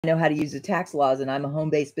know how to use the tax laws, and I'm a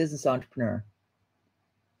home-based business entrepreneur.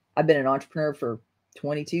 I've been an entrepreneur for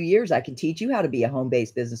 22 years. I can teach you how to be a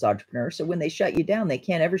home-based business entrepreneur. So when they shut you down, they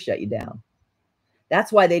can't ever shut you down.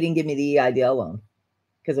 That's why they didn't give me the EIDL loan,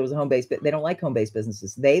 because it was a home-based, but they don't like home-based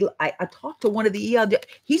businesses. I talked to one of the EIDL,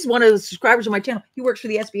 he's one of the subscribers of my channel. He works for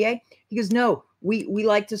the SBA. He goes, no, we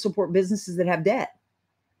like to support businesses that have debt.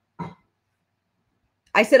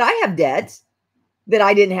 I said, I have debts that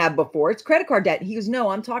I didn't have before. It's credit card debt. He goes, no,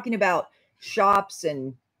 I'm talking about shops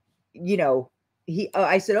and, you know,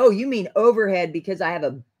 I said, oh, you mean overhead because I have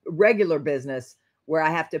a regular business where I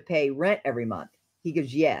have to pay rent every month. He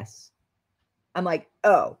goes, yes. I'm like,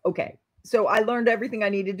 oh, okay. So I learned everything I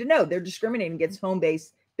needed to know. They're discriminating against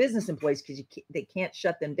home-based business employees because they can't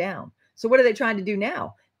shut them down. So what are they trying to do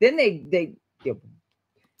now? Then they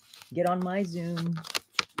get on my Zoom.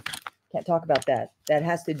 Can't talk about that. That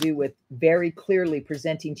has to do with very clearly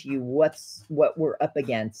presenting to you what we're up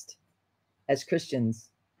against as Christians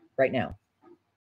right now.